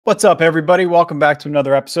What's up, everybody? Welcome back to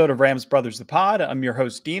another episode of Rams Brothers the Pod. I'm your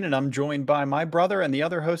host, Dean, and I'm joined by my brother and the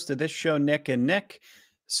other host of this show, Nick. And Nick,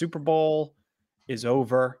 Super Bowl is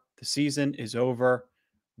over. The season is over.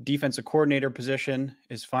 Defensive coordinator position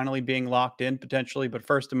is finally being locked in, potentially. But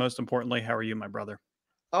first and most importantly, how are you, my brother?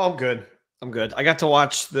 Oh, I'm good. I'm good. I got to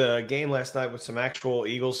watch the game last night with some actual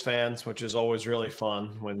Eagles fans, which is always really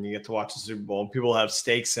fun when you get to watch the Super Bowl and people have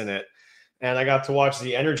stakes in it. And I got to watch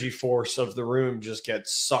the energy force of the room just get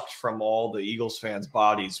sucked from all the Eagles fans'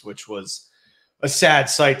 bodies, which was a sad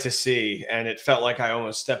sight to see. And it felt like I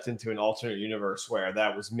almost stepped into an alternate universe where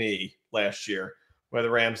that was me last year, where the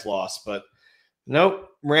Rams lost. But nope,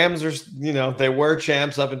 Rams are, they were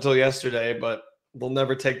champs up until yesterday, but they'll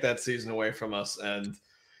never take that season away from us. And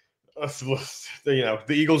the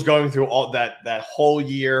Eagles going through all that whole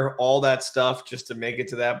year, all that stuff just to make it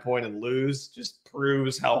to that point and lose just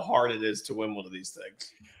proves how hard it is to win one of these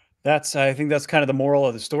things. I think that's kind of the moral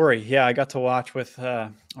of the story. Yeah, I got to watch with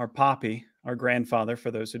our Poppy, our grandfather, for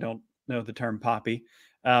those who don't know the term Poppy.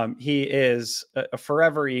 He is a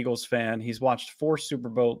forever Eagles fan. He's watched 4 Super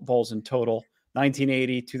Bowls in total,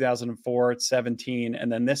 1980, 2004, 17,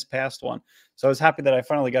 and then this past one. So I was happy that I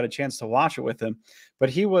finally got a chance to watch it with him.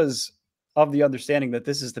 But he was of the understanding that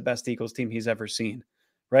this is the best Eagles team he's ever seen,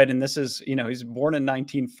 right? And this is, he's born in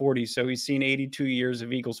 1940, so he's seen 82 years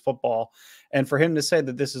of Eagles football. And for him to say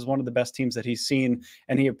that this is one of the best teams that he's seen,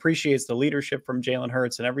 and he appreciates the leadership from Jalen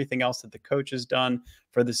Hurts and everything else that the coach has done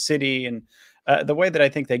for the city, and the way that I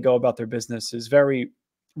think they go about their business is very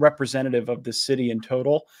representative of the city in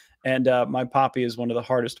total. And my Poppy is one of the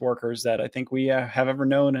hardest workers that I think we have ever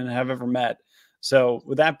known and have ever met. So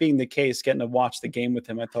with that being the case, getting to watch the game with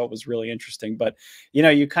him, I thought was really interesting. But,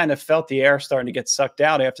 you kind of felt the air starting to get sucked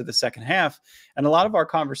out after the second half. And a lot of our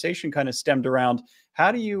conversation kind of stemmed around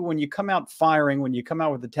how do you, when you come out firing, when you come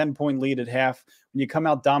out with a 10-point lead at half, when you come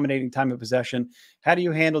out dominating time of possession, how do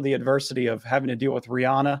you handle the adversity of having to deal with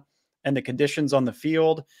Rihanna and the conditions on the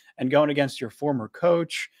field and going against your former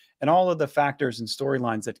coach and all of the factors and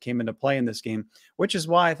storylines that came into play in this game, which is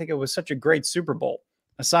why I think it was such a great Super Bowl,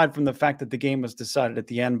 aside from the fact that the game was decided at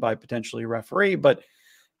the end by potentially a referee. But,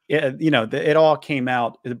 it all came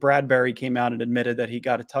out. Bradbury came out and admitted that he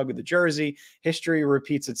got a tug of the jersey. History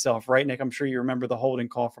repeats itself, right, Nick? I'm sure you remember the holding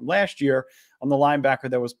call from last year on the linebacker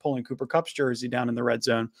that was pulling Cooper Kupp's jersey down in the red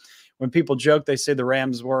zone. When people joke, they say the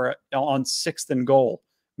Rams were on 6th and goal,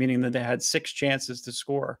 meaning that they had 6 chances to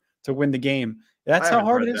score to win the game. That's how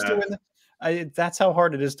hard it is to win. That's how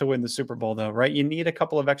hard it is to win the Super Bowl, though, right? You need a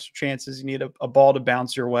couple of extra chances. You need a ball to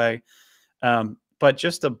bounce your way. But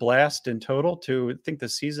just a blast in total. I think the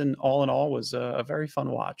season, all in all, was a very fun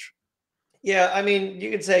watch. Yeah, I mean, you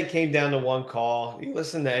could say it came down to one call. You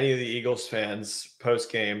listen to any of the Eagles fans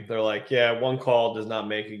post-game, they're like, yeah, one call does not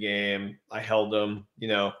make a game. I held them.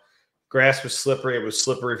 Grass was slippery. It was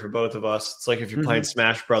slippery for both of us. It's like if you're playing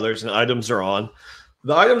Smash Brothers and items are on.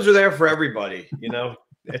 The items are there for everybody.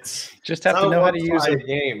 It's just have to know how to use a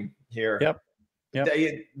game here. Yep.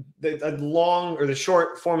 The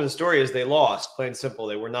short form of the story is they lost, plain and simple.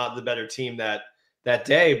 They were not the better team that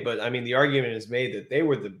day. But I mean, the argument is made that they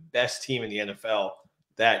were the best team in the NFL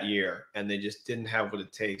that year, and they just didn't have what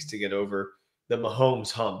it takes to get over the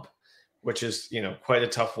Mahomes hump, which is quite a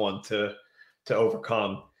tough one to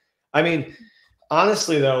overcome. I mean,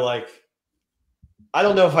 honestly, though, I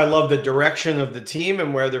don't know if I love the direction of the team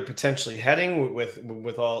and where they're potentially heading with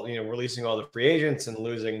all, releasing all the free agents and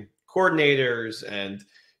losing coordinators and,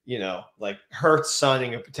 Hurts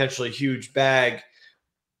signing a potentially huge bag.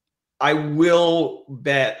 I will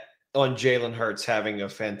bet on Jalen Hurts having a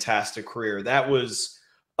fantastic career. That was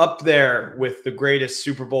up there with the greatest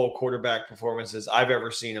Super Bowl quarterback performances I've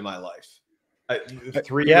ever seen in my life.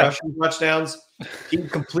 3 rushing touchdowns. He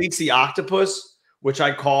completes the octopus, which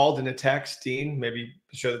I called in a text. Dean, maybe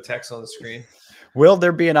show the text on the screen. Will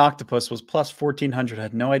there be an octopus was plus 1,400. I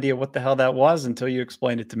had no idea what the hell that was until you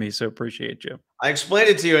explained it to me. So appreciate you. I explained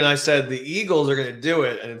it to you and I said the Eagles are going to do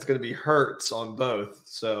it and it's going to be Hurts on both.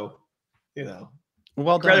 So,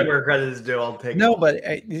 well done. Credit where credit is due. I'll take it.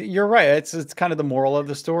 But you're right. It's kind of the moral of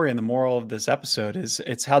the story, and the moral of this episode is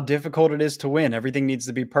it's how difficult it is to win. Everything needs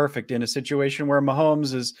to be perfect in a situation where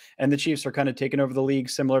Mahomes and the Chiefs are kind of taking over the league,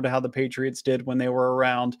 similar to how the Patriots did when they were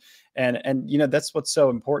around. And that's what's so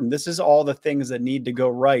important. This is all the things that need to go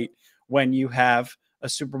right when you have a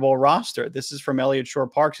Super Bowl roster. This is from Elliott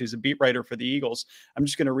Shore-Parks. He's a beat writer for the Eagles. I'm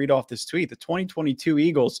just going to read off this tweet. The 2022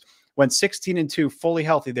 Eagles went 16-2, fully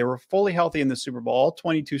healthy. They were fully healthy in the Super Bowl. All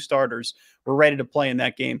 22 starters were ready to play in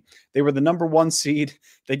that game. They were the #1 seed.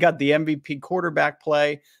 They got the MVP quarterback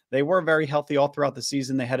play. They were very healthy all throughout the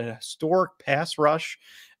season. They had a historic pass rush.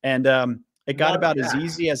 And It got Not about as exact.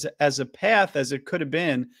 easy as a path as it could have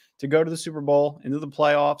been to go to the Super Bowl, into the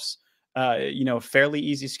playoffs. Fairly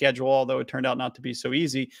easy schedule, although it turned out not to be so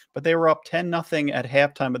easy. But they were up 10-0 at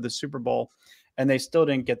halftime of the Super Bowl, and they still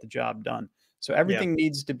didn't get the job done. So Yeah. everything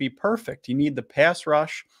needs to be perfect. You need the pass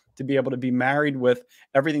rush to be able to be married with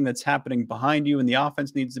everything that's happening behind you, and the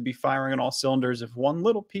offense needs to be firing on all cylinders. If one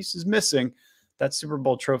little piece is missing, that Super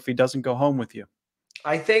Bowl trophy doesn't go home with you.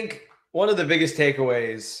 I think one of the biggest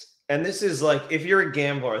takeaways, and this is like, if you're a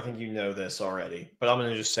gambler, I think you know this already, but I'm going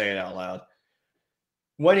to just say it out loud.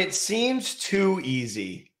 When it seems too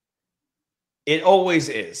easy, it always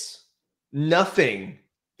is. Nothing,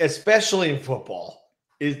 especially in football,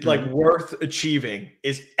 is like worth achieving,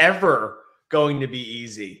 is ever going to be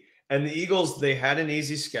easy. And the Eagles, they had an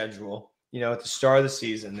easy schedule. At the start of the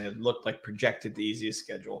season, they looked like projected the easiest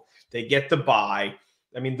schedule. They get the bye.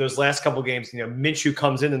 I mean, those last couple games, Minshew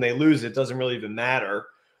comes in and they lose. It doesn't really even matter.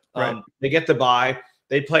 Right. They get the bye.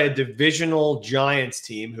 They play a divisional Giants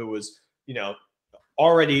team who was,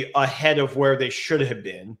 already ahead of where they should have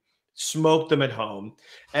been, smoked them at home.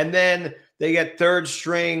 And then they get third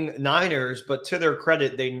string Niners, but to their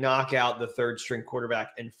credit, they knock out the third string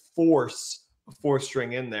quarterback and force a fourth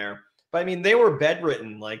string in there. But I mean, they were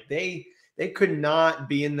bedridden. Like they could not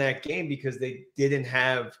be in that game because they didn't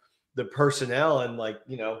have the personnel and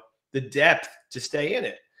the depth to stay in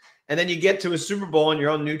it. And then you get to a Super Bowl on your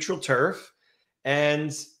own neutral turf,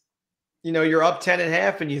 and you're up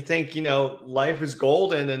 10.5 and you think, life is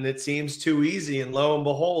golden and it seems too easy. And lo and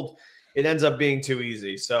behold, it ends up being too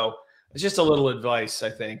easy. So it's just a little advice,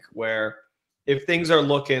 I think, where if things are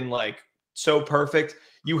looking like so perfect,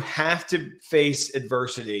 you have to face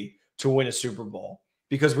adversity to win a Super Bowl,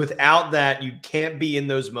 because without that, you can't be in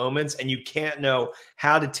those moments and you can't know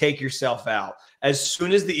how to take yourself out. As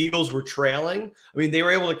soon as the Eagles were trailing, I mean, they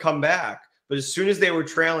were able to come back, but as soon as they were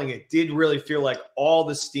trailing, it did really feel like all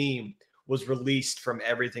the steam was released from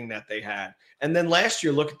everything that they had. And then last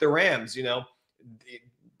year, look at the Rams,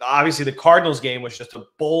 obviously the Cardinals game was just a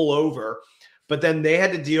bowl over, but then they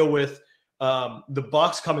had to deal with the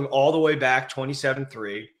Bucs coming all the way back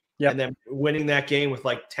 27-3, and then winning that game with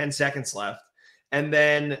like 10 seconds left, and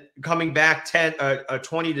then coming back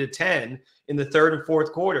 20-10 in the third and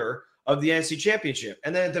fourth quarter of the NFC Championship.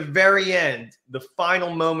 And then at the very end, the final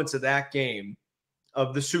moments of that game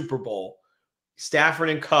of the Super Bowl, Stafford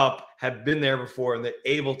and Kupp have been there before, and they're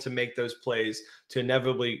able to make those plays to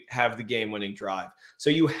inevitably have the game-winning drive. So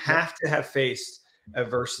you have to have faced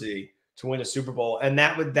adversity to win a Super Bowl, and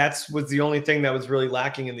that was the only thing that was really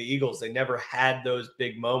lacking in the Eagles. They never had those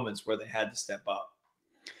big moments where they had to step up.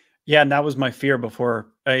 Yeah, and that was my fear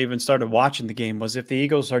before I even started watching the game, was if the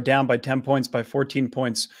Eagles are down by 10 points, by 14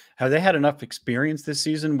 points, have they had enough experience this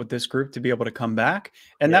season with this group to be able to come back?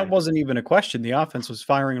 And that wasn't even a question. The offense was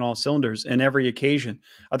firing on all cylinders in every occasion.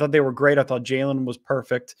 I thought they were great. I thought Jalen was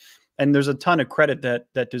perfect. And there's a ton of credit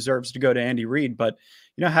that deserves to go to Andy Reid. But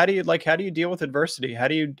how do you deal with adversity? How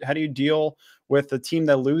do you deal with a team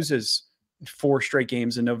that loses 4 straight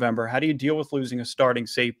games in November? How do you deal with losing a starting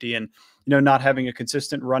safety and not having a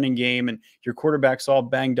consistent running game, and your quarterback's all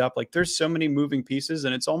banged up? Like, there's so many moving pieces,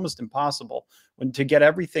 and it's almost impossible to get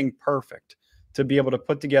everything perfect, to be able to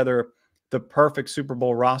put together the perfect Super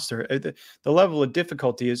Bowl roster. The level of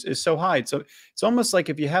difficulty is so high. So it's almost like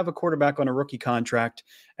if you have a quarterback on a rookie contract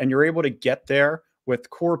and you're able to get there with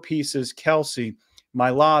core pieces, Kelsey,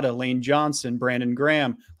 Mailata, Lane Johnson, Brandon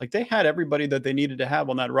Graham, like they had everybody that they needed to have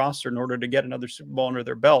on that roster in order to get another Super Bowl under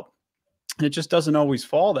their belt. And it just doesn't always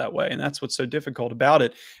fall that way. And that's what's so difficult about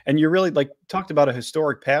it. And you really talked about a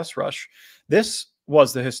historic pass rush. This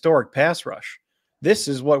was the historic pass rush. This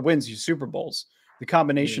is what wins you Super Bowls. The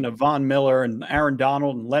combination of Von Miller and Aaron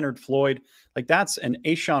Donald and Leonard Floyd, that's an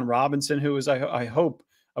Ashawn Robinson, who is, I hope,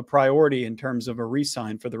 a priority in terms of a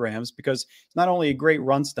re-sign for the Rams, because he's not only a great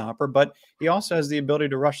run stopper, but he also has the ability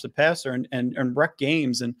to rush the passer and wreck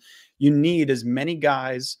games. And you need as many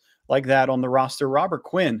guys like that on the roster. Robert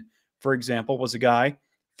Quinn, for example, was a guy,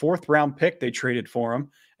 4th round pick, they traded for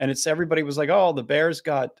him. And everybody was like, oh, the Bears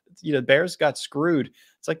got screwed.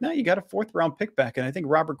 It's like, no, you got a 4th round pick back. And I think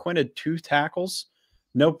Robert Quinn had 2 tackles,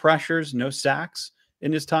 no pressures, no sacks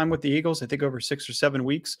in his time with the Eagles, I think over 6 or 7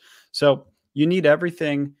 weeks. So you need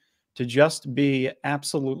everything to just be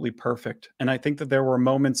absolutely perfect. And I think that there were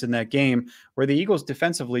moments in that game where the Eagles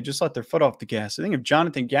defensively just let their foot off the gas. I think if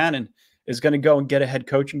Jonathan Gannon is going to go and get a head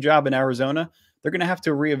coaching job in Arizona, they're going to have to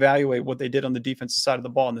reevaluate what they did on the defensive side of the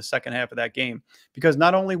ball in the second half of that game, because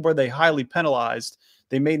not only were they highly penalized,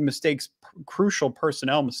 they made mistakes, crucial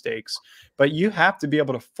personnel mistakes, but you have to be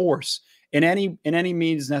able to force in any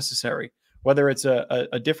means necessary, whether it's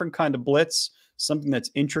a different kind of blitz, something that's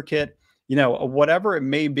intricate. you know, whatever it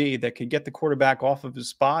may be that could get the quarterback off of his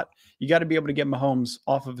spot, you got to be able to get Mahomes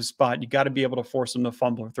off of his spot. You got to be able to force him to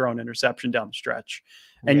fumble or throw an interception down the stretch.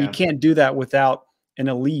 And you can't do that without an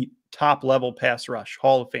elite top level pass rush,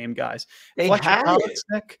 Hall of Fame guys. They Fletcher had Cox, it.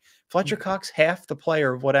 Nick, Fletcher Cox, half the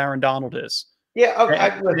player of what Aaron Donald is. Yeah,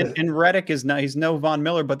 okay. And Reddick is not, he's no Von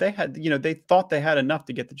Miller, but they had, you know, they thought they had enough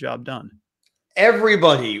to get the job done.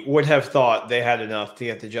 Everybody would have thought they had enough to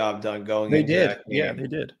get the job done going into that game. Yeah, they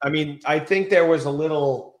did. I mean, I think there was a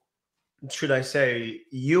little, should I say,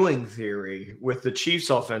 Ewing theory with the Chiefs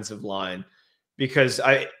offensive line, because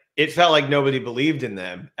it felt like nobody believed in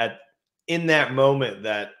them in that moment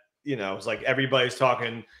that, you know, it was like everybody's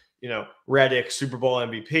talking, you know, Reddick, Super Bowl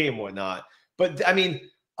MVP and whatnot. But I mean,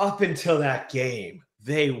 up until that game,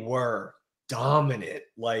 they were dominant.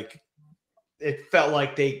 Like, it felt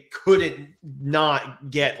like they couldn't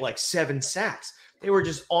not get like 7 sacks. They were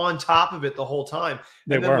just on top of it the whole time.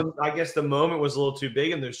 And then I guess the moment was a little too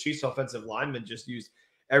big, and those Chiefs offensive linemen just used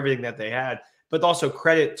everything that they had. But also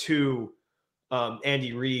credit to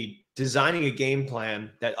Andy Reid designing a game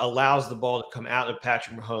plan that allows the ball to come out of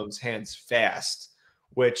Patrick Mahomes' hands fast,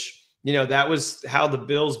 which, you know, that was how the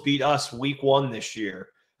Bills beat us week 1 this year.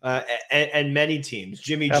 And many teams,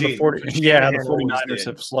 Jimmy G. The 49ers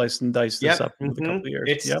have sliced and diced this up in a couple of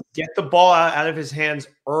years. Get the ball out of his hands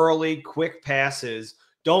early, quick passes.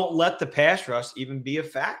 Don't let the pass rush even be a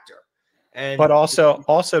factor. But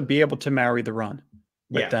also be able to marry the run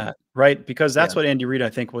with that, right? Because that's what Andy Reid, I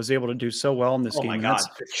think, was able to do so well in this game. Oh, my God.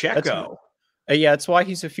 Pacheco. It's why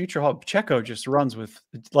he's a future Hall. Pacheco just runs with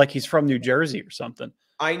like he's from New Jersey or something.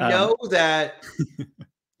 I know that –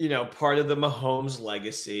 you know, part of the Mahomes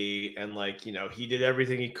legacy, and like, you know, he did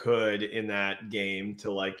everything he could in that game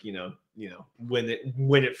to like, you know, win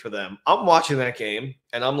it for them. I'm watching that game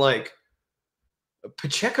and I'm like,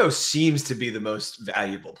 Pacheco seems to be the most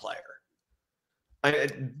valuable player.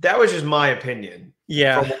 That was just my opinion.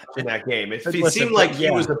 Yeah, from watching that game, it seemed like he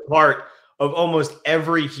was a part of almost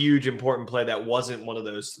every huge important play that wasn't one of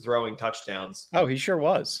those throwing touchdowns. Oh, he sure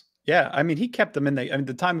was. Yeah, I mean, he kept them in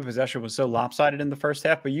the time of possession was so lopsided in the first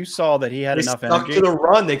half, but you saw that he had enough energy to the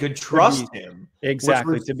run. They could trust him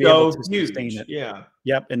exactly to be able to sustain it. Yeah.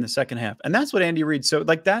 Yep. In the second half, and that's what Andy Reid. So,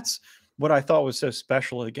 like, that's what I thought was so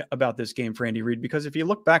special about this game for Andy Reid, because if you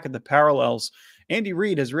look back at the parallels, Andy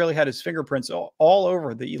Reid has really had his fingerprints all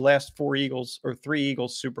over the last 3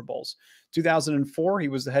 Eagles Super Bowls. 2004, he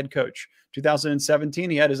was the head coach.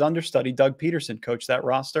 2017, he had his understudy, Doug Peterson, coach that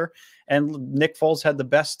roster. And Nick Foles had the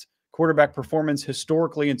best quarterback performance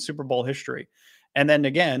historically in Super Bowl history. And then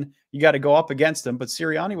again, you got to go up against him. But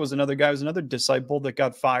Sirianni was another guy, was another disciple that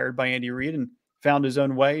got fired by Andy Reid and found his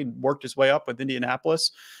own way and worked his way up with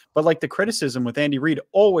Indianapolis. But like the criticism with Andy Reid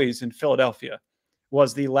always in Philadelphia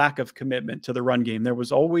was the lack of commitment to the run game. There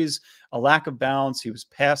was always a lack of balance. He was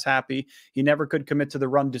pass happy. He never could commit to the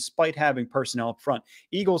run despite having personnel up front.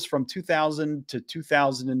 Eagles from 2000 to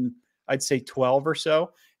 2000 and I'd say 12 or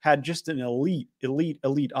so had just an elite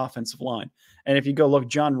offensive line. And if you go look,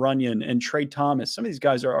 John Runyon and Trey Thomas, some of these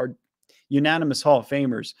guys are unanimous Hall of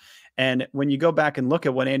Famers. And when you go back and look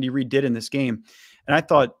at what Andy Reid did in this game, and I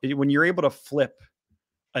thought when you're able to flip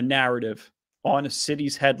a narrative on a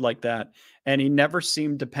city's head like that, and he never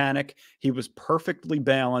seemed to panic. He was perfectly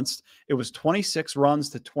balanced. It was 26 runs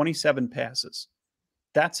to 27 passes.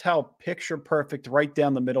 That's how picture perfect, right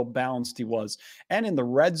down the middle balanced he was. And in the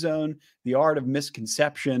red zone, the art of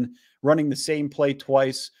misconception, running the same play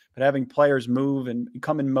twice, but having players move and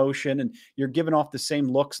come in motion, and you're giving off the same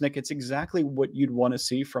looks, Nick. It's exactly what you'd want to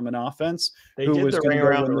see from an offense who was going to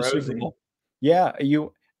go win the Super Bowl. Yeah,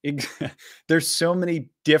 there's so many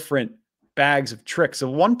different bags of tricks. So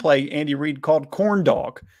one play Andy Reid called corn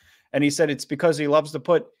dog, and he said it's because he loves to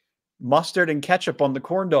put mustard and ketchup on the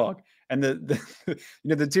corn dog. And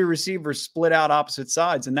the 2 receivers split out opposite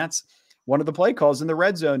sides. And that's one of the play calls in the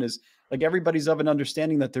red zone, is like everybody's of an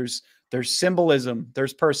understanding that there's symbolism,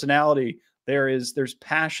 there's personality, there's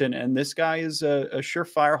passion. And this guy is a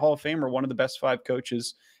surefire Hall of Famer, one of the best 5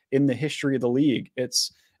 coaches in the history of the league.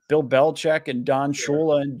 It's Bill Belichick and Don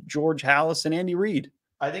Shula and George Halas and Andy Reid.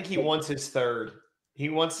 I think he wants his 3rd. He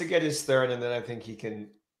wants to get his 3rd, and then I think he can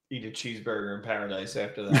eat a cheeseburger in paradise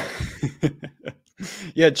after that.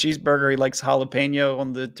 Yeah, cheeseburger. He likes jalapeno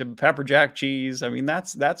on the pepper jack cheese. I mean,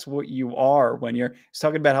 that's what you are when he's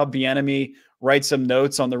talking about how Bieniemy writes some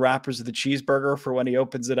notes on the wrappers of the cheeseburger for when he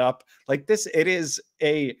opens it up. Like this, it is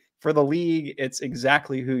for the league, it's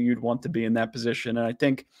exactly who you'd want to be in that position. And I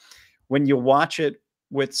think when you watch it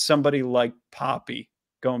with somebody like Poppy,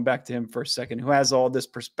 going back to him for a second, who has all this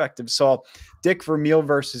perspective, saw Dick Vermeil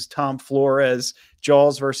versus Tom Flores,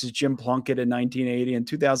 Jaws versus Jim Plunkett in 1980, and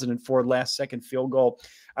 2004 last-second field goal.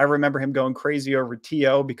 I remember him going crazy over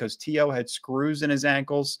T.O. because T.O. had screws in his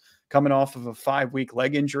ankles coming off of a 5-week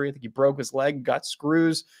leg injury. I think he broke his leg, got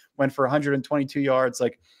screws, went for 122 yards.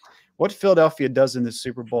 Like, what Philadelphia does in the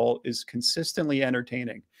Super Bowl is consistently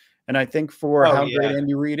entertaining. And I think for how great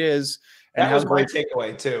Andy Reid is, and that was my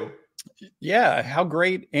takeaway too. Yeah, how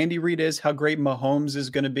great Andy Reid is, how great Mahomes is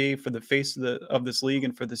going to be for the face of this league,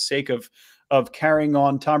 and for the sake of carrying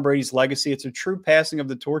on Tom Brady's legacy. It's a true passing of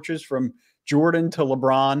the torches from Jordan to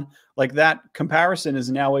LeBron. Like, that comparison is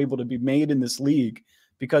now able to be made in this league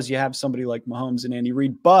because you have somebody like Mahomes and Andy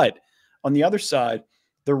Reid. But on the other side,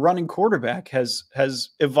 the running quarterback has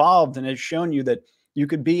evolved and has shown you that you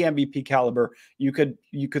could be MVP caliber. You could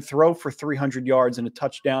throw for 300 yards and a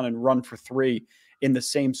touchdown and run for 3 in the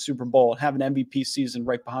same Super Bowl and have an MVP season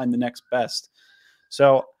right behind the next best.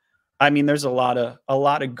 So, I mean, there's a lot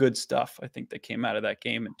of good stuff, I think, that came out of that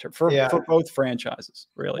game for both franchises,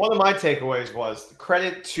 really. One of my takeaways was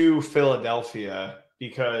credit to Philadelphia,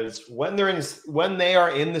 because when they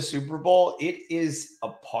are in the Super Bowl, it is a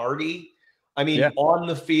party. I mean, on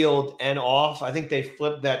the field and off. I think they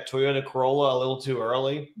flipped that Toyota Corolla a little too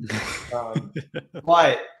early.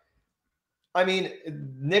 But I mean,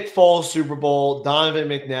 Nick Foles Super Bowl, Donovan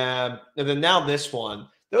McNabb, and then now this one.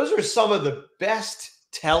 Those are some of the best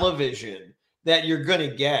television that you're going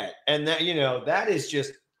to get. And that, that is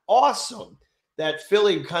just awesome that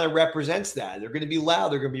Philly kind of represents that. They're going to be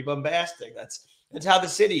loud. They're going to be bombastic. That's how the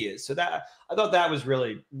city is. So that, I thought that was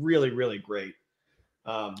really, really, really great.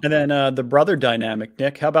 And then the brother dynamic,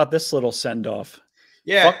 Nick, how about this little send-off?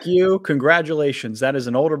 Yeah. Fuck you. Congratulations. That is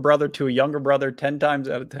an older brother to a younger brother 10 times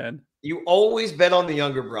out of 10. You always bet on the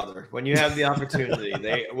younger brother when you have the opportunity.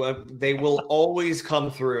 They will always come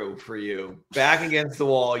through for you. Back against the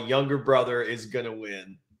wall, younger brother is going to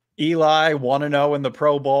win. Eli 1-0 in the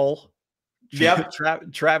Pro Bowl. Yep.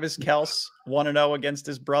 Travis Kelce 1-0 against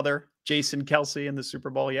his brother, Jason Kelce, in the Super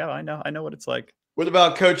Bowl. Yeah, I know what it's like. What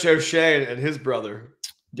about Coach O'Shea and his brother?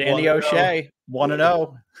 Danny O'Shea,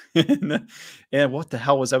 1-0. And what the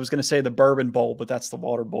hell was I was going to say the Bourbon Bowl, but that's the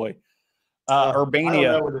Water Boy. Urbania. I don't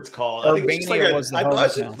know what it's called. I thought it was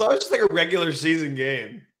just like a regular season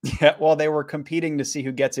game. Yeah, well, they were competing to see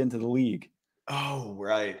who gets into the league. Oh,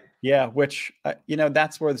 right. Yeah, which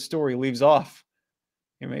that's where the story leaves off.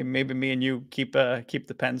 Maybe me and you keep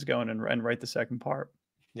the pens going and write the second part.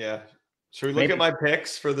 Yeah. Should we look at my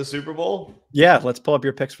picks for the Super Bowl? Yeah, let's pull up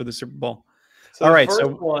your picks for the Super Bowl. So all right, so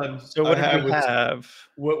what did we have?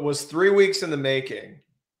 What was 3 weeks in the making?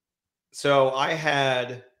 So I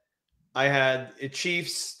had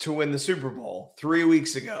Chiefs to win the Super Bowl 3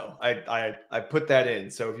 weeks ago. I put that in.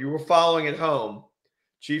 So if you were following at home,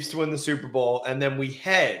 Chiefs to win the Super Bowl, and then we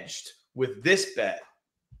hedged with this bet,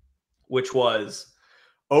 which was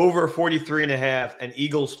over 43.5 and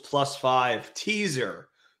Eagles +5 teaser.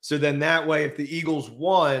 So then that way, if the Eagles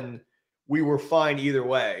won, we were fine either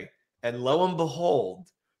way. And lo and behold,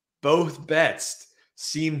 both bets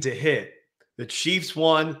seemed to hit. The Chiefs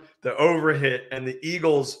won, the over hit, and the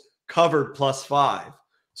Eagles covered +5.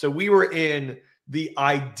 So we were in the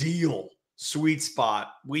ideal sweet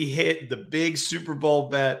spot. We hit the big Super Bowl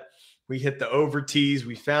bet. We hit the over tease.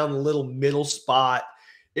 We found the little middle spot.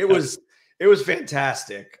 It was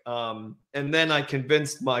fantastic. And then I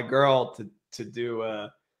convinced my girl to do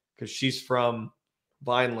because she's from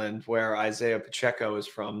Vineland, where Isaiah Pacheco is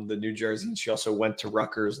from, the New Jersey, and she also went to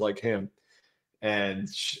Rutgers like him. And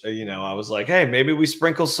I was like, hey, maybe we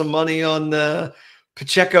sprinkle some money on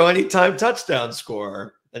Pacheco anytime touchdown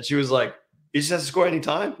score. And she was like, he just has to score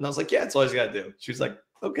anytime? And I was like, yeah, that's all he's got to do. She was like,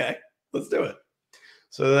 okay, let's do it.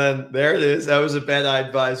 So then there it is. That was a bet I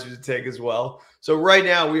advised you to take as well. So right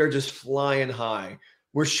now we are just flying high.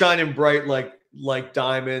 We're shining bright like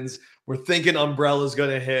diamonds. We're thinking Umbrella's going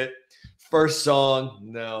to hit. First song,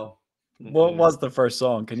 no. What was the first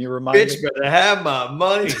song? Can you remind me? Bitch better have my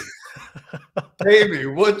money. Pay me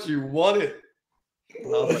what you wanted. And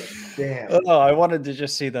I was like, damn. Oh, I wanted to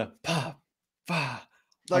just see the pop,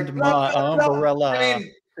 like under my umbrella. I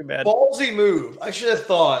mean, ballsy move. I should have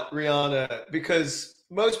thought Rihanna, because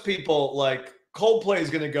most people like Coldplay is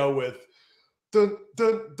going to go with dun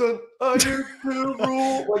dun dun. I used to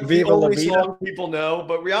rule, like the only song people know.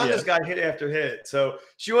 But Rihanna's got hit after hit, so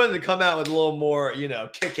she wanted to come out with a little more,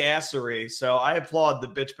 kick-assery. So I applaud the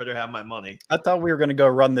bitch better have my money. I thought we were going to go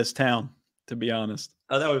Run This Town, to be honest.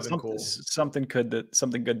 Oh, that would have been cool. Something good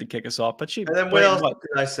to kick us off. But and then what else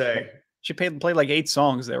did I say? She played like 8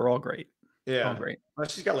 songs. They were all great. Yeah, all great. Well,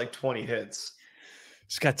 she's got like 20 hits.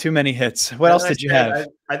 It's got too many hits. What else did you have?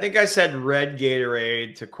 I think I said red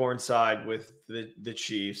Gatorade to coincide with the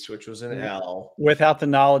Chiefs, which was an L. Without the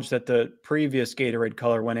knowledge that the previous Gatorade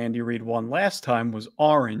color when Andy Reid won last time was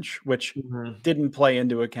orange, which didn't play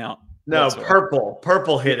into account. No, whatsoever.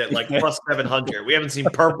 Purple hit it like plus 700. We haven't seen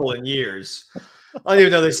purple in years. I don't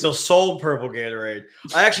even know they still sold purple Gatorade.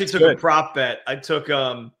 I actually took a prop bet. I took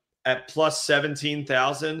at plus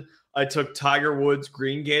 17,000. I took Tiger Woods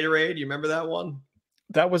green Gatorade. You remember that one?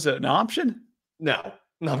 That was an option? No.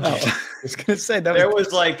 I was going to say that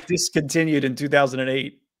was like discontinued in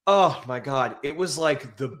 2008. Oh my God. It was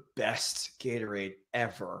like the best Gatorade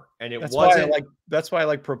ever. And that's why I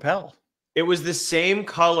like Propel. It was the same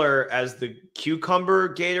color as the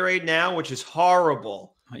cucumber Gatorade now, which is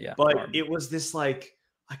horrible. Oh, yeah. But it was this like,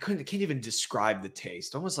 I can't even describe the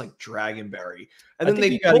taste. Almost like Dragonberry. And then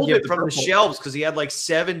they pulled it from the shelves because he had like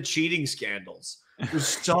 7 cheating scandals. It was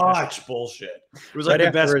such bullshit. It was like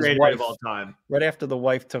the best Gatorade of all time. Right after the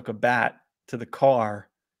wife took a bat to the car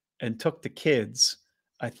and took the kids,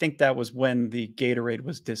 I think that was when the Gatorade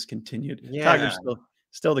was discontinued. Yeah. Tiger's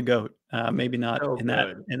still the GOAT. Maybe not in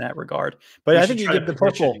that regard. But I think you give the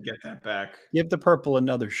purple get that back. Give the purple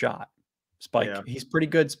another shot. Spike. Yeah. He's pretty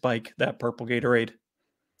good, Spike, that purple Gatorade. I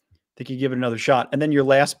think you give it another shot. And then your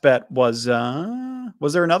last bet was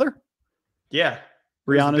there another? Yeah.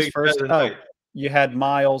 Rihanna's first. You had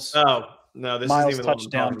Miles. Oh, no, this Miles isn't even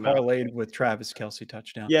touchdown parlayed with Travis Kelce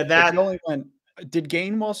touchdown. Yeah, that only went. Did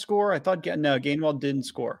Gainwell score? I thought Gainwell didn't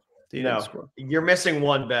score. Didn't score. You're missing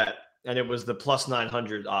one bet, and it was the plus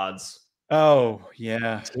 900 odds. Oh,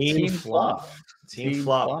 yeah. Team flop. Team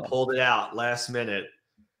flop pulled it out last minute.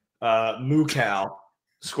 Mukau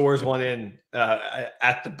scores one in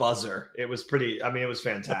at the buzzer. It was pretty. I mean, it was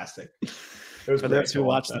fantastic. For those who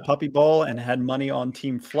watched the Puppy Bowl and had money on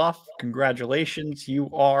Team Fluff, congratulations. You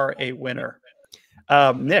are a winner.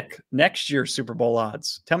 Nick, next year's Super Bowl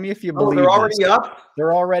odds. Tell me if you believe they're already up?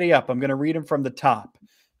 They're already up. I'm going to read them from the top.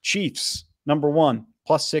 Chiefs, number 1,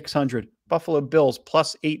 plus 600. Buffalo Bills,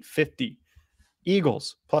 plus 850.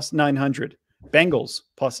 Eagles, plus 900. Bengals,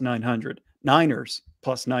 plus 900. Niners,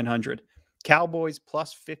 plus 900. Cowboys,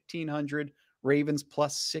 plus 1,500. Ravens,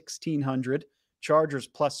 plus 1,600. Chargers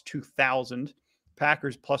plus 2,000,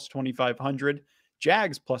 Packers plus 2,500,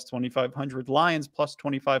 Jags plus 2,500, Lions plus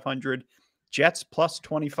 2,500, Jets plus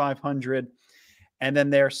 2,500, and then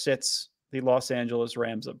there sits the Los Angeles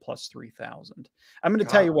Rams at plus 3,000. I'm going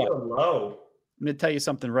to tell you what. I'm going to tell you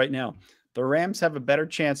something right now. The Rams have a better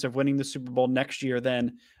chance of winning the Super Bowl next year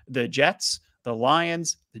than the Jets, the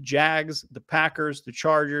Lions, the Jags, the Packers, the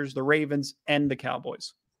Chargers, the Ravens, and the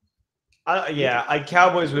Cowboys.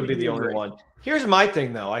 Cowboys would be the only one. Here's my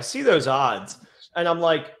thing, though. I see those odds, and I'm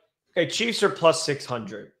like, okay, Chiefs are plus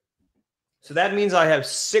 600. So that means I have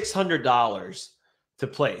 $600 to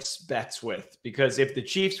place bets with, because if the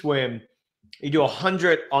Chiefs win, you do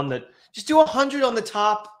 100 on the – just do 100 on the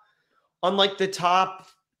top, on like the top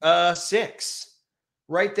 6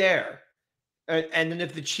 right there. And then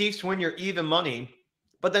if the Chiefs win, you're even money.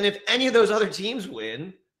 But then if any of those other teams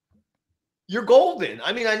win – you're golden.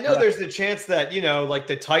 I mean, I know there's the chance that, like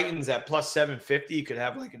the Titans at plus 750 could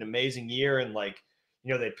have like an amazing year and like,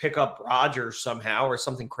 they pick up Rodgers somehow or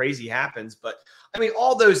something crazy happens. But I mean,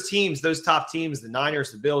 all those teams, those top teams, the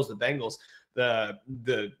Niners, the Bills, the Bengals, the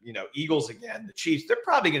Eagles again, the Chiefs, they're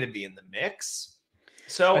probably going to be in the mix.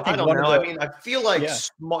 So I don't know. I mean, I feel like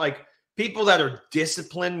like people that are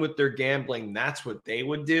disciplined with their gambling, that's what they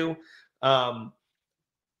would do.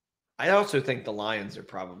 I also think the Lions are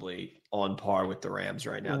probably on par with the Rams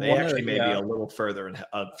right now. They actually may be a little further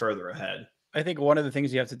ahead. I think one of the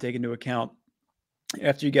things you have to take into account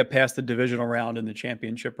after you get past the divisional round and the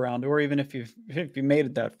championship round, or even if you made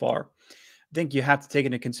it that far, I think you have to take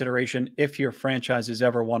into consideration if your franchise has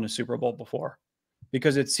ever won a Super Bowl before.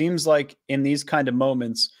 Because it seems like in these kind of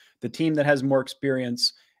moments, the team that has more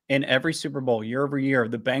experience in every Super Bowl year over year,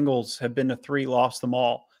 the Bengals have been to 3, lost them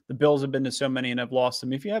all. The Bills have been to so many and have lost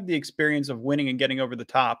them. If you have the experience of winning and getting over the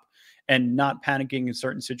top and not panicking in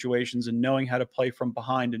certain situations and knowing how to play from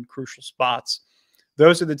behind in crucial spots,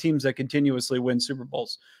 those are the teams that continuously win Super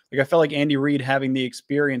Bowls. Like I felt like Andy Reid having the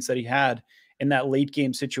experience that he had in that late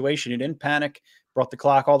game situation. He didn't panic, brought the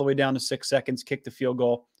clock all the way down to 6 seconds, kicked the field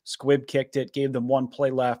goal, squib kicked it, gave them 1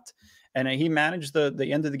 play left. And he managed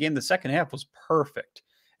the end of the game. The second half was perfect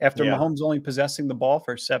after Mahomes only possessing the ball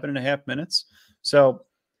for 7.5 minutes. So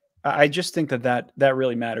I just think that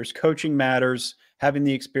really matters. Coaching matters. Having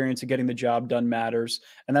the experience of getting the job done matters.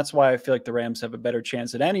 And that's why I feel like the Rams have a better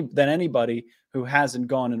chance than anybody who hasn't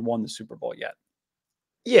gone and won the Super Bowl yet.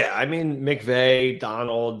 Yeah, I mean McVay,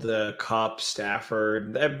 Donald, the Cup,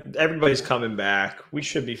 Stafford, everybody's coming back. We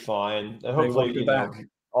should be fine. And They will hopefully, be back.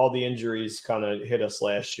 all the injuries kind of hit us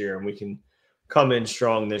last year, and we can come in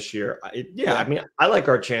strong this year. Yeah, I Yeah. mean, I like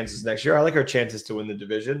our chances next year. I like our chances to win the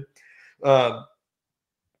division. Um,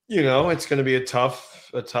 it's going to be a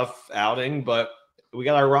tough outing, but we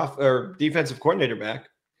got our defensive coordinator back.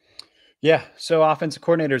 Yeah. So offensive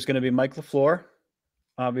coordinator is going to be Mike LaFleur.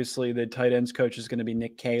 Obviously, the tight ends coach is going to be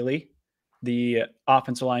Nick Caley. The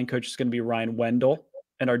offensive line coach is going to be Ryan Wendell.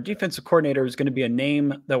 And our defensive coordinator is going to be a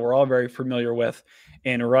name that we're all very familiar with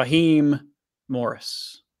in Raheem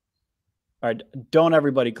Morris. All right. Don't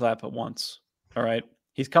everybody clap at once. All right.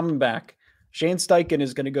 He's coming back. Shane Steichen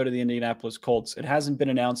is going to go to the Indianapolis Colts. It hasn't been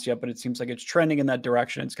announced yet, but it seems like it's trending in that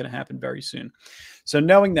direction. It's going to happen very soon. So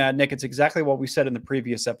knowing that, Nick, it's exactly what we said in the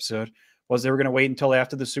previous episode, was they were going to wait until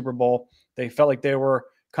after the Super Bowl. They felt like they were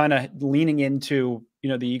kind of leaning into,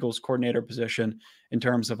 the Eagles coordinator position in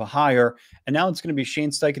terms of a hire. And now it's going to be Shane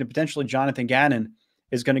Steichen and potentially Jonathan Gannon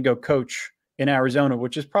is going to go coach in Arizona,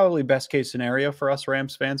 which is probably best case scenario for us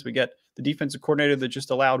Rams fans. We get the defensive coordinator that just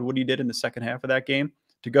allowed what he did in the second half of that game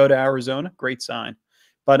to go to Arizona. Great sign.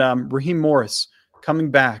 But Raheem Morris coming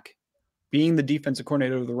back, being the defensive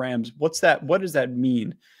coordinator of the Rams, what does that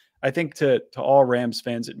mean? I think to all Rams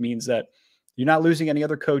fans, it means that you're not losing any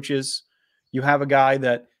other coaches. You have a guy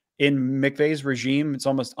that in McVay's regime, it's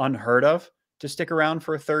almost unheard of to stick around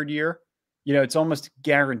for a third year. It's almost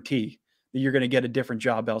guarantee that you're going to get a different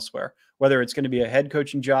job elsewhere, whether it's going to be a head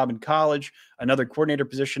coaching job in college, another coordinator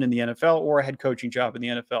position in the NFL, or a head coaching job in the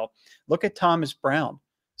NFL. Look at Thomas Brown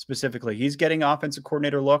specifically. He's getting offensive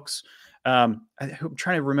coordinator looks. I'm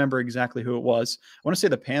trying to remember exactly who it was. I want to say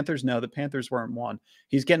the Panthers. No, the Panthers weren't one.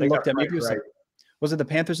 He's getting looked at. Maybe was it the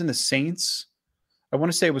Panthers and the Saints? I want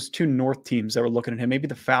to say it was two North teams that were looking at him. Maybe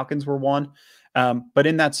the Falcons were one. But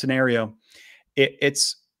in that scenario,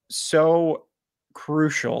 it's so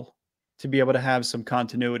crucial to be able to have some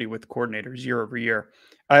continuity with coordinators year over year.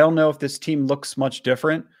 I don't know if this team looks much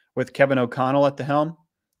different with Kevin O'Connell at the helm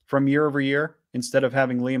from year over year instead of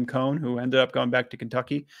having Liam Cohn, who ended up going back to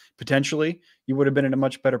Kentucky. Potentially, you would have been in a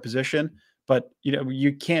much better position. But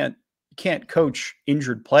you can't coach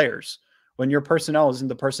injured players when your personnel isn't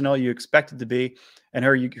the personnel you expect it to be, and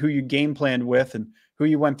who you game planned with and who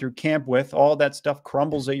you went through camp with. All that stuff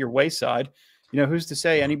crumbles at your wayside. Who's to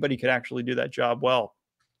say anybody could actually do that job well?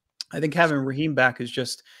 I think having Raheem back is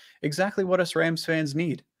just exactly what us Rams fans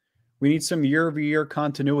need. We need some year-over-year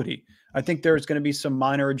continuity. I think there's going to be some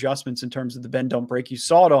minor adjustments in terms of the bend, don't break. You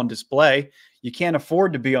saw it on display. You can't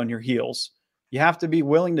afford to be on your heels. You have to be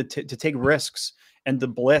willing to take risks and to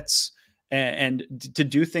blitz and to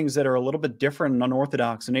do things that are a little bit different and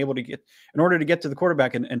unorthodox and able to get in order to get to the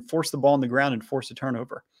quarterback and force the ball on the ground and force a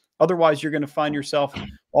turnover. Otherwise, you're going to find yourself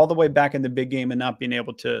all the way back in the big game and not being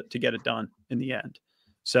able to get it done in the end.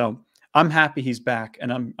 So I'm happy he's back,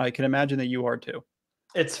 and I can imagine that you are too.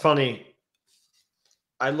 It's funny.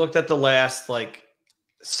 I looked at the last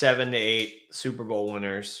 7 to 8 Super Bowl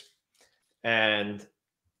winners, and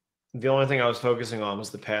the only thing I was focusing on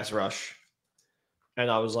was the pass rush.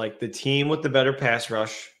 And I was like, the team with the better pass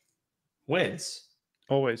rush wins.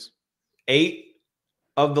 Always. 8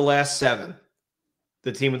 of the last 7,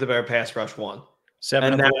 the team with the better pass rush won.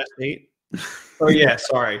 7 of the last 8? Oh, yeah,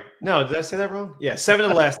 sorry. No, did I say that wrong? Yeah, 7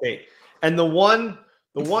 of the last 8. And the one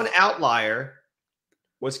outlier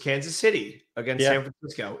was Kansas City against San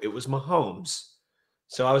Francisco. It was Mahomes.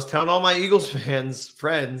 So I was telling all my Eagles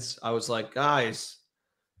friends, I was like, guys,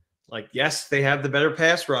 yes, they have the better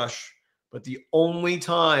pass rush, but the only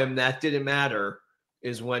time that didn't matter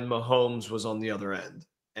is when Mahomes was on the other end.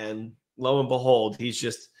 And lo and behold, you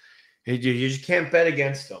just can't bet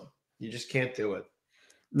against him. You just can't do it.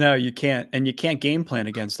 No, you can't. And you can't game plan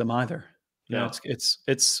against him either.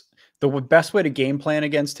 It's the best way to game plan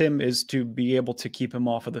against him is to be able to keep him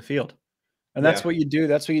off of the field. And that's what you do.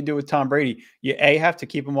 That's what you do with Tom Brady. You have to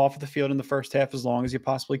keep him off of the field in the first half as long as you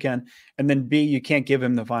possibly can. And then B, you can't give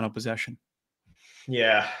him the final possession.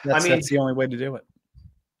 Yeah. That's the only way to do it.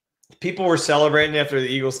 People were celebrating after the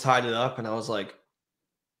Eagles tied it up, and I was like,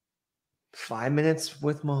 5 minutes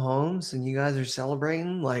with Mahomes and you guys are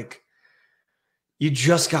celebrating? You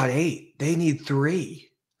just got 8. They need 3.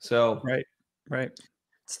 So Right.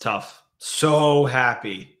 It's tough. So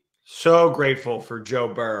happy. So grateful for Joe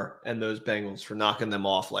Burr and those Bengals for knocking them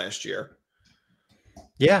off last year.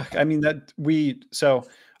 Yeah, I mean so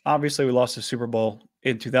obviously we lost the Super Bowl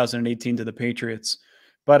in 2018 to the Patriots.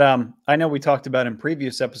 But I know we talked about in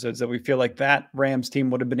previous episodes that we feel like that Rams team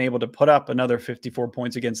would have been able to put up another 54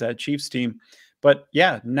 points against that Chiefs team. But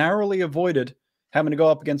yeah, narrowly avoided having to go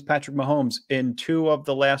up against Patrick Mahomes in 2 of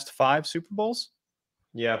the last 5 Super Bowls.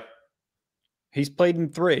 Yeah. He's played in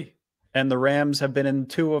 3, and the Rams have been in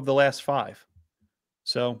 2 of the last 5.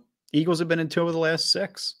 So Eagles have been in 2 of the last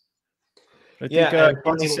 6. I think and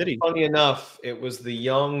Kansas City. funny enough, it was the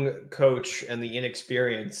young coach and the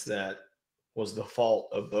inexperience that was the fault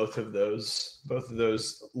of both of those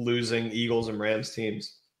losing Eagles and Rams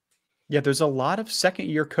teams. Yeah, there's a lot of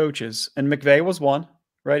second-year coaches, and McVay was one,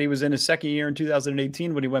 right? He was in his second year in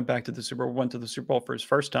 2018 when he went to the Super Bowl for his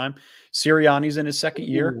first time. Sirianni's in his second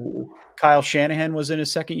year. Ooh. Kyle Shanahan was in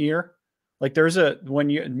his second year. Like there's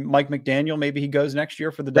Mike McDaniel, maybe he goes next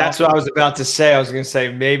year for the Dolphins. That's what I was about to say. I was going to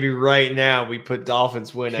say maybe right now we put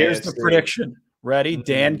Dolphins win. Here's AFC. the prediction. Ready?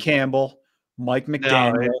 Dan Campbell, Mike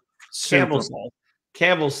McDaniel,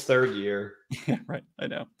 Campbell's third year. Yeah, right. I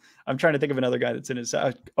know. I'm trying to think of another guy that's in his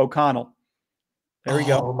O'Connell. There we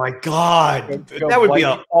go. Oh my God. That would be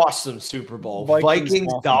an awesome Super Bowl.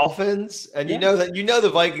 Vikings Dolphins. And you know the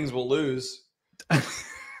Vikings will lose.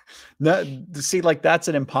 No, see, like that's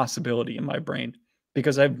an impossibility in my brain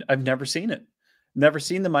because I've never seen it. Never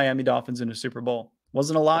seen the Miami Dolphins in a Super Bowl.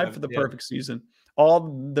 Wasn't alive for the perfect season.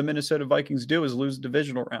 All the Minnesota Vikings do is lose the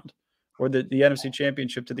divisional round or the NFC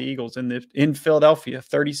Championship to the Eagles in Philadelphia,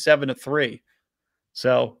 37-3.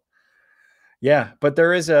 So, yeah, but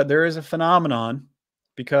there is a phenomenon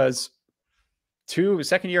because 3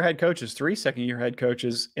 second-year head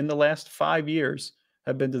coaches in the last 5 years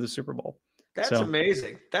have been to the Super Bowl. That's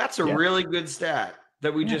amazing. That's a really good stat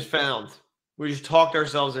that we just found. We just talked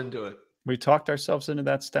ourselves into it. We talked ourselves into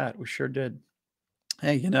that stat. We sure did.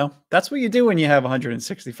 Hey, that's what you do when you have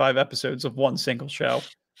 165 episodes of one single show.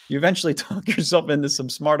 You eventually talk yourself into some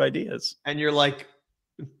smart ideas. And you're like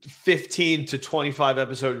 15 to 25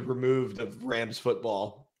 episodes removed of Rams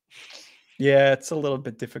football. Yeah, it's a little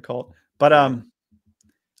bit difficult. But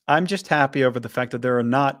I'm just happy over the fact that there are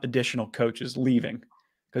not additional coaches leaving.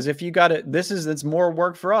 Because if you got it, it's more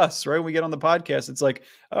work for us, right? When we get on the podcast, it's like,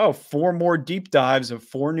 4 more deep dives of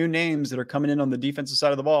 4 new names that are coming in on the defensive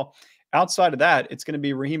side of the ball. Outside of that, it's going to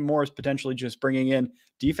be Raheem Morris potentially just bringing in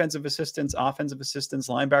defensive assistants, offensive assistants,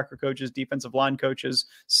 linebacker coaches, defensive line coaches,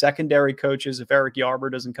 secondary coaches if Eric Yarber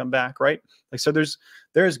doesn't come back, right? Like so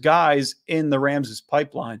there's guys in the Rams'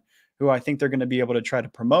 pipeline who I think they're going to be able to try to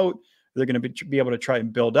promote. They're going to be able to try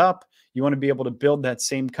and build up. You want to be able to build that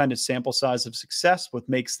same kind of sample size of success, what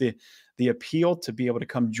makes the appeal to be able to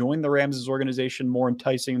come join the Rams' organization more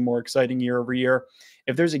enticing, more exciting year over year.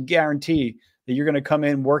 If there's a guarantee that you're going to come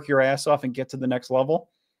in, work your ass off, and get to the next level,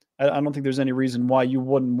 I don't think there's any reason why you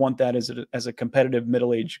wouldn't want that as a competitive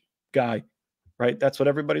middle-aged guy, right? That's what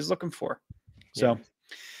everybody's looking for. So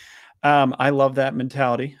I love that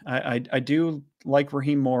mentality. I do like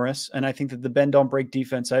Raheem Morris, and I think that the bend don't break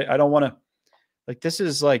defense. I don't want to this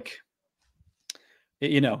is like,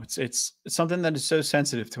 it's something that is so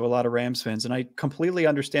sensitive to a lot of Rams fans, and I completely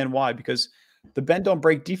understand why, because the bend don't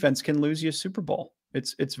break defense can lose you a Super Bowl.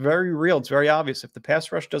 It's very real. It's very obvious. If the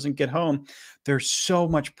pass rush doesn't get home, there's so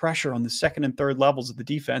much pressure on the second and third levels of the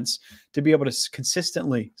defense to be able to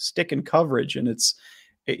consistently stick in coverage. And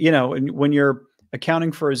and when you're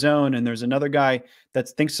accounting for a zone and there's another guy that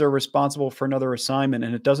thinks they're responsible for another assignment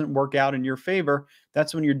and it doesn't work out in your favor,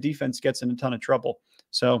 that's when your defense gets in a ton of trouble.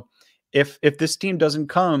 So if this team doesn't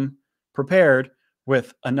come prepared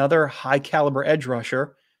with another high caliber edge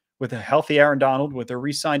rusher, with a healthy Aaron Donald, with a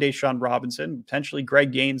re-signed Ashawn Robinson, potentially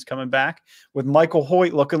Greg Gaines coming back, with Michael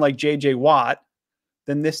Hoyt looking like J.J. Watt,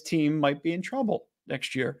 then this team might be in trouble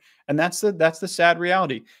next year. And that's the sad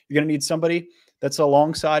reality. You're going to need somebody that's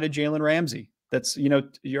alongside of Jalen Ramsey. That's, are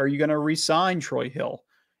you going to re-sign Troy Hill?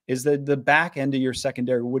 Is the back end of your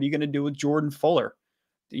secondary? What are you going to do with Jordan Fuller?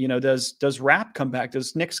 Does Rapp come back?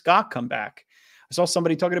 Does Nick Scott come back? I saw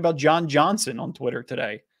somebody talking about John Johnson on Twitter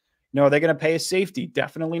today. Are they going to pay a safety?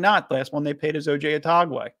 Definitely not. The last one they paid is OJ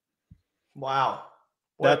Atogwe. Wow.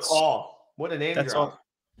 What a call. What a name drop.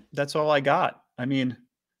 That's all I got. I mean,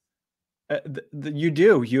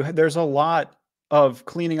 there's a lot of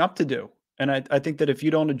cleaning up to do. And I think that if you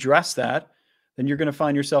don't address that, then you're going to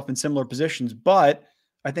find yourself in similar positions. But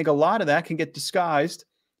I think a lot of that can get disguised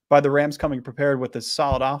by the Rams coming prepared with a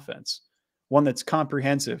solid offense, one that's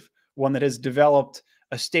comprehensive, one that has developed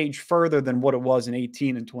a stage further than what it was in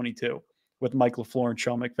 18 and 22 with Mike LaFleur and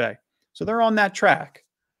Sean McVay. So they're on that track.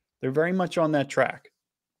 They're very much on that track.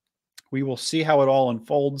 We will see how it all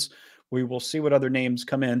unfolds. We will see what other names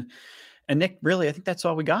come in. And Nick, really, I think that's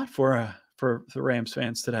all we got for the Rams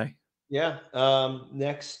fans today. Yeah.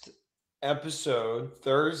 Next episode,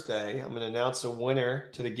 Thursday, I'm going to announce a winner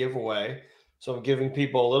to the giveaway. So I'm giving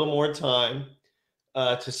people a little more time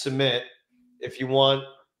to submit. If you want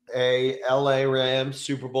a LA Rams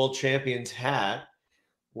Super Bowl champions hat.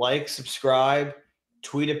 Like, subscribe,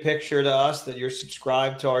 tweet a picture to us that you're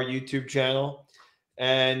subscribed to our YouTube channel.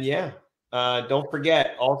 And yeah, don't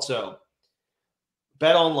forget also,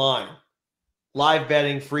 bet online. Live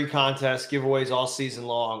betting, free contests, giveaways all season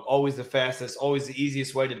long. Always the fastest, always the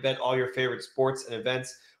easiest way to bet all your favorite sports and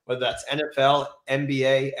events, whether that's NFL,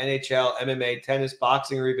 NBA, NHL, MMA, tennis,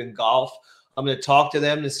 boxing, or even golf. I'm going to talk to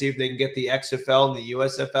them to see if they can get the XFL and the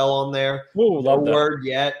USFL on there. Ooh, No love that. word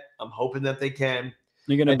yet. I'm hoping that they can.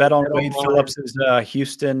 You're going to bet on Wade Phillips'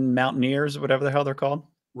 Houston Mountaineers, whatever the hell they're called?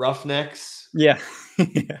 Roughnecks. Yeah.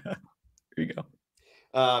 Yeah. There you go.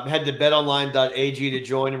 Head to betonline.ag to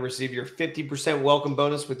join and receive your 50% welcome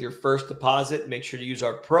bonus with your first deposit. Make sure to use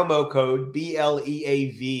our promo code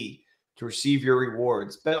BLEAV to receive your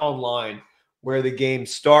rewards. Bet online, where the game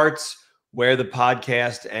starts, where the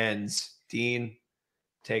podcast ends. Dean,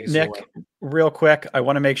 take us Nick, away. real quick, I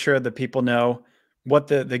want to make sure that people know what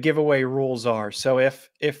the giveaway rules are. So if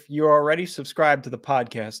you're already subscribed to the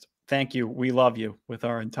podcast, thank you. We love you with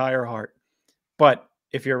our entire heart. But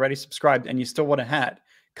if you're already subscribed and you still want a hat,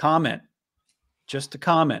 comment. Just a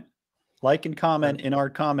comment. Like and comment in our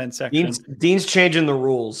comment section. Dean's changing the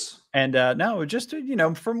rules. And no, just,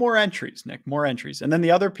 for more entries, Nick, more entries. And then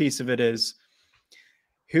the other piece of it is,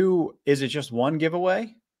 is it just one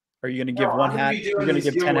giveaway? Are you going to give one hat? You're going to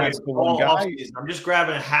give 10 hats to one guy? I'm just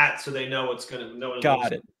grabbing a hat so they know what's going to know.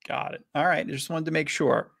 Got it. All right. I just wanted to make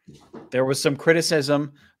sure. There was some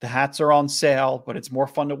criticism. The hats are on sale, but it's more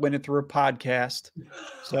fun to win it through a podcast.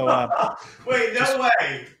 So wait, no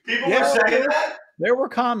way. People were saying that? There were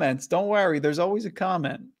comments. Don't worry. There's always a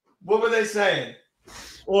comment. What were they saying?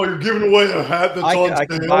 Oh, you're giving away a hat that's on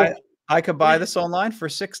sale? I could buy this online for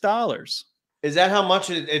 $6. Is that how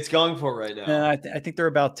much it's going for right now? I think they're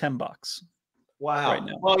about $10. Wow. Right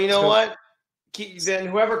now. Well, you know what? Then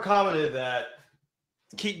whoever commented that,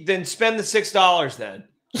 then spend the $6 then.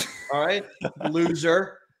 All right,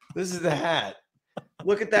 loser. This is the hat.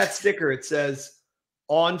 Look at that sticker. It says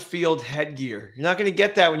on-field headgear. You're not going to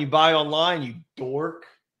get that when you buy online, you dork.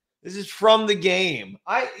 This is from the game.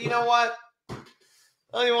 You know what? I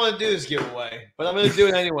don't even want to do this giveaway, but I'm going to do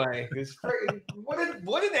it anyway.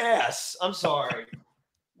 What an ass. I'm sorry.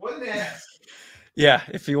 What an ass. Yeah,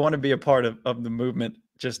 if you want to be a part of the movement,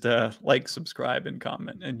 just like, subscribe, and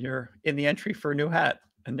comment. And you're in the entry for a new hat.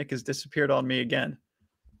 And Nick has disappeared on me again.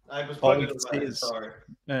 I was all we can see is, sorry.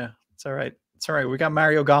 Yeah, it's all right. It's all right. We got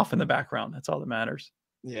Mario Golf in the background. That's all that matters.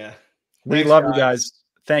 Yeah. We love you guys.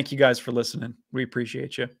 Thank you guys for listening. We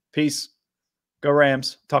appreciate you. Peace. Go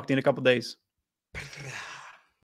Rams. Talk to you in a couple days.